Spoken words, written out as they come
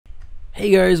Hey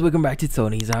guys, welcome back to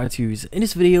Tony's How-Tos. In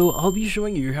this video, I'll be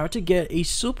showing you how to get a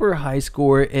super high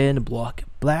score in Block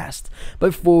Blast. But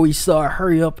before we start,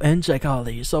 hurry up and check out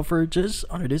the software just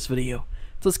under this video.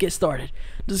 So let's get started.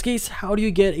 In this case, how do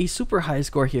you get a super high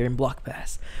score here in Block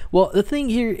Blast? Well, the thing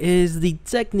here is the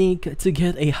technique to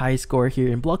get a high score here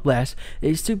in Block Blast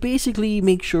is to basically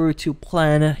make sure to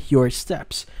plan your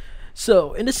steps.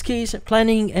 So in this case,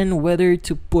 planning and whether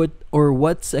to put or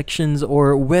what sections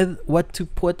or what to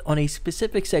put on a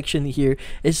specific section here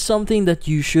is something that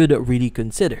you should really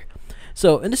consider.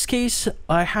 So in this case,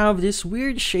 I have this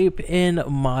weird shape in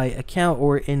my account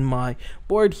or in my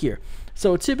board here.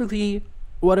 So typically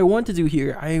what I want to do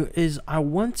here is I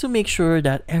want to make sure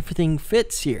that everything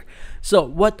fits here. So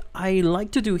what I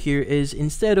like to do here is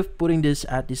instead of putting this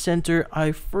at the center,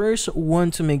 I first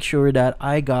want to make sure that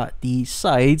I got the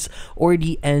sides or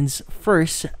the ends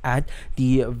first at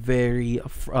the very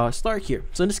start here.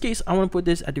 So in this case, I want to put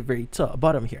this at the very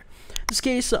bottom here. In this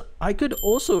case, I could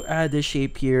also add the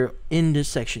shape here in this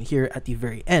section here at the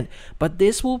very end, but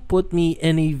this will put me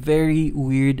in a very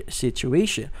weird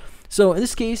situation. So in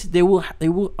this case, we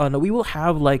will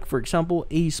have, like, for example,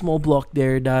 a small block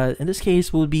there that in this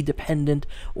case will be dependent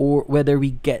or whether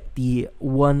we get the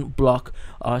one block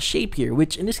shape here,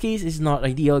 which in this case is not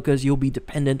ideal because you'll be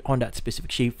dependent on that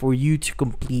specific shape for you to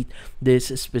complete this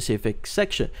specific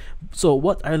section. So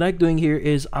what I like doing here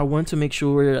is I want to make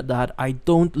sure that I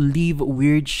don't leave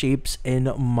weird shapes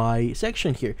in my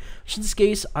section here. In this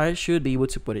case, I should be able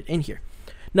to put it in here.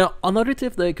 Now, another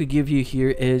tip that I could give you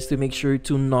here is to make sure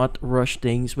to not rush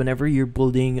things whenever you're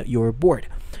building your board.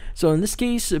 So in this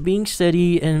case, being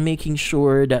steady and making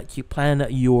sure that you plan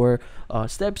your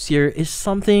steps here is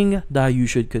something that you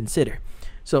should consider.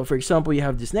 So for example, you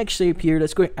have this next shape here.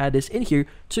 Let's go and add this in here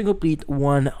to complete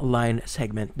one line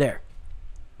segment there.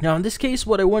 Now in this case,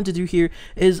 what I want to do here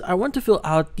is I want to fill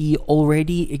out the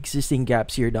already existing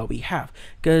gaps here that we have,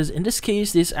 because in this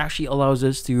case, this actually allows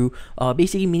us to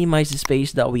basically minimize the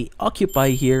space that we occupy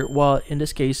here, while in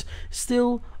this case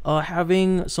still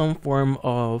having some form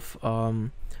of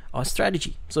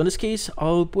strategy. So in this case,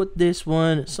 I'll put this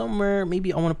one somewhere.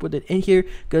 Maybe I want to put it in here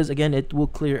because again, it will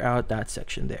clear out that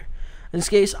section there. In this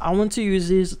case, I want to use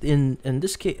this in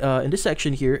this case in this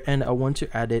section here, and I want to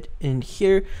add it in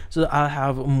here so that I'll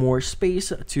have more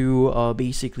space to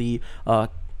basically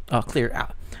clear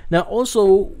out. Now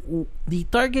also, the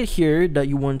target here that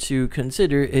you want to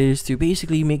consider is to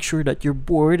basically make sure that your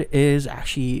board is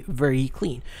actually very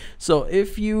clean. So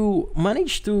if you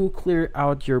manage to clear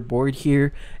out your board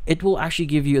here, it will actually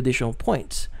give you additional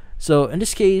points. So in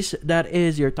this case, that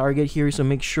is your target here. So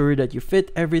make sure that you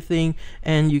fit everything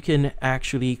and you can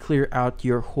actually clear out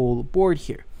your whole board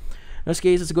here. In this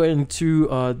case, let's go ahead and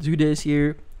do this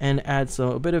here and add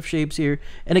a bit of shapes here.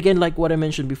 And again, like what I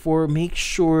mentioned before, make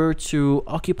sure to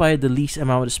occupy the least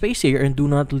amount of space here and do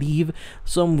not leave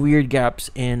some weird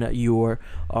gaps in your,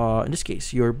 in this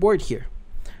case, your board here.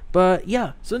 But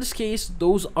yeah, so in this case,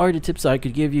 those are the tips I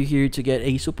could give you here to get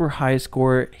a super high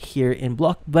score here in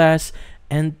Block Blast.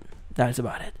 And that's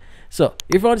about it. So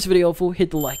if you found this video helpful,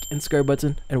 hit the like and subscribe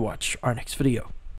button and watch our next video.